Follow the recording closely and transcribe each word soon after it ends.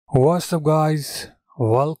What's up guys,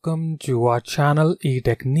 welcome to our channel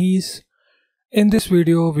Etechniz. In this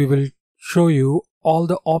video we will show you all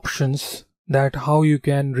the options that how you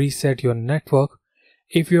can reset your network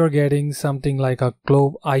if you are getting something like a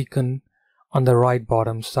globe icon on the right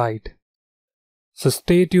bottom side. So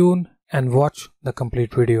stay tuned and watch the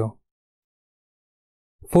complete video.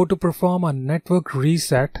 To perform a network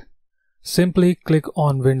reset, simply click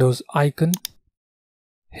on Windows icon.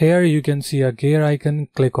 Here you can see a gear icon,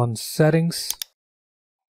 click on settings.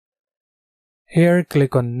 Here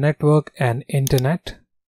click on network and internet.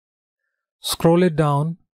 Scroll it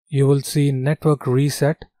down, you will see network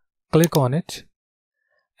reset, click on it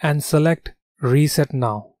and select reset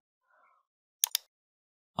now.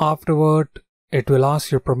 Afterward, it will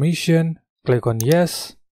ask your permission, click on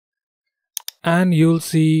yes and you'll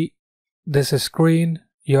see this screen.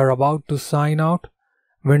 You're about to sign out.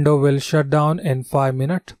 Window will shut down in 5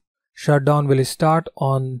 minutes. Shutdown will start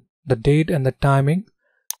on the date and the timing.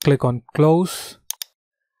 Click on close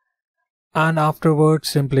and afterwards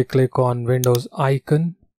simply click on Windows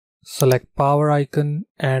icon, select power icon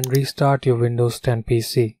and restart your Windows 10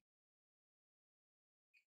 PC.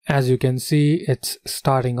 As you can see, it's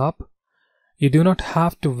starting up. You do not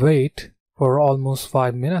have to wait for almost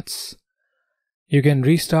 5 minutes. You can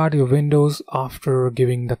restart your Windows after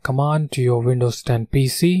giving the command to your Windows 10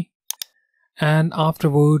 PC and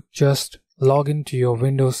afterward just log into your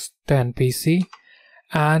Windows 10 PC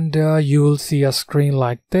and you will see a screen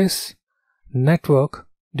like this. Network.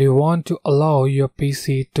 Do you want to allow your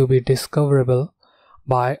PC to be discoverable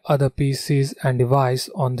by other PCs and devices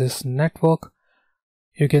on this network?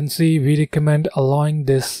 You can see we recommend allowing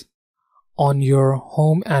this on your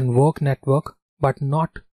home and work network but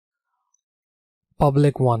not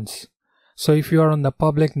public ones. So if you are on the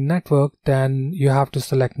public network, then you have to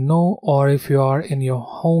select no, or if you are in your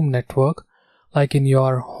home network, like in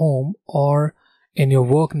your home or in your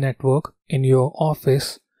work network, in your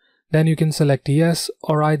office, then you can select yes,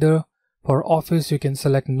 or either for office you can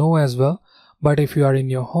select no as well, but if you are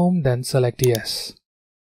in your home then select yes.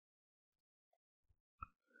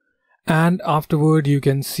 And afterward you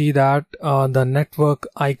can see that the network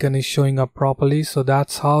icon is showing up properly. So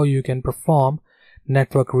that's how you can perform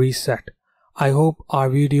network reset. I hope our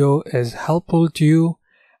video is helpful to you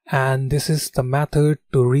and this is the method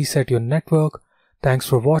to reset your network. Thanks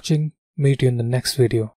for watching. Meet you in the next video.